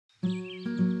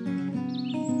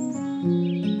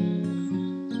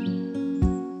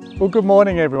Well, good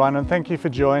morning everyone, and thank you for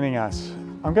joining us.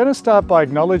 I'm going to start by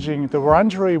acknowledging the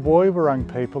Wurundjeri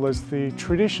Woiwurrung people as the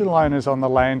traditional owners on the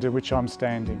land in which I'm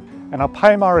standing, and I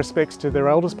pay my respects to their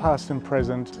elders past and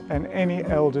present and any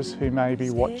elders who may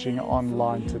be watching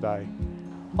online today.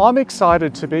 I'm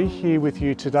excited to be here with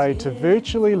you today to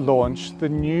virtually launch the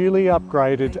newly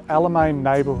upgraded Alamein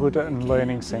Neighbourhood and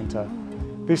Learning Centre.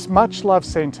 This much-loved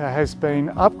centre has been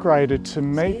upgraded to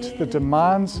meet the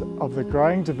demands of the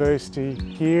growing diversity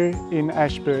here in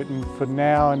Ashburton for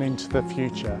now and into the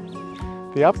future.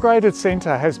 The upgraded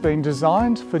centre has been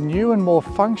designed for new and more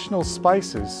functional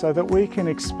spaces so that we can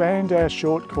expand our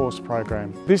short course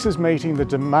program. This is meeting the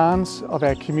demands of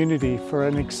our community for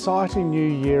an exciting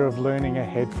new year of learning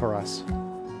ahead for us.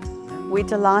 We're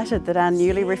delighted that our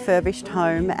newly refurbished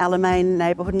home, Alamein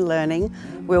Neighbourhood and Learning,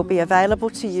 will be available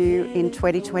to you in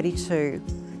 2022.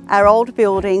 Our old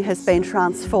building has been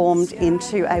transformed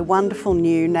into a wonderful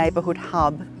new neighbourhood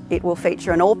hub. It will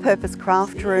feature an all-purpose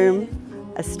craft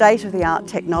room, a state-of-the-art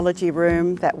technology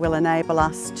room that will enable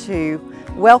us to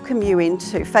welcome you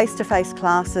into face-to-face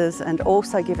classes and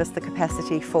also give us the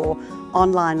capacity for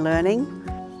online learning.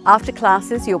 After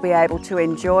classes, you'll be able to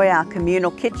enjoy our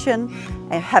communal kitchen,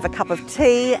 have a cup of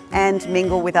tea and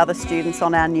mingle with other students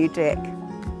on our new deck.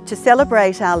 To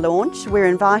celebrate our launch, we're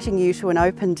inviting you to an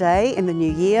open day in the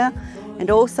new year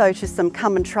and also to some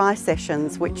come and try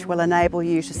sessions which will enable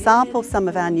you to sample some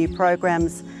of our new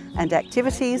programs and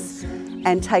activities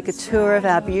and take a tour of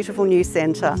our beautiful new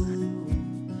centre.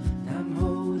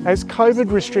 As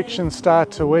COVID restrictions start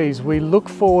to ease, we look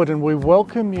forward and we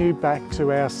welcome you back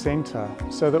to our centre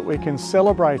so that we can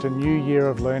celebrate a new year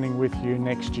of learning with you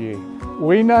next year.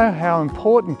 We know how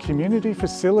important community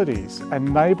facilities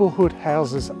and neighbourhood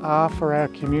houses are for our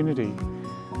community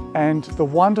and the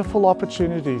wonderful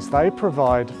opportunities they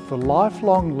provide for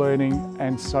lifelong learning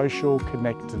and social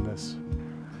connectedness.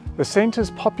 The Centre's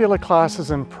popular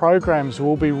classes and programs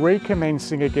will be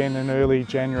recommencing again in early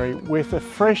January with a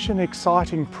fresh and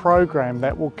exciting program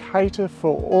that will cater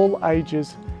for all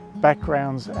ages,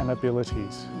 backgrounds and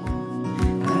abilities.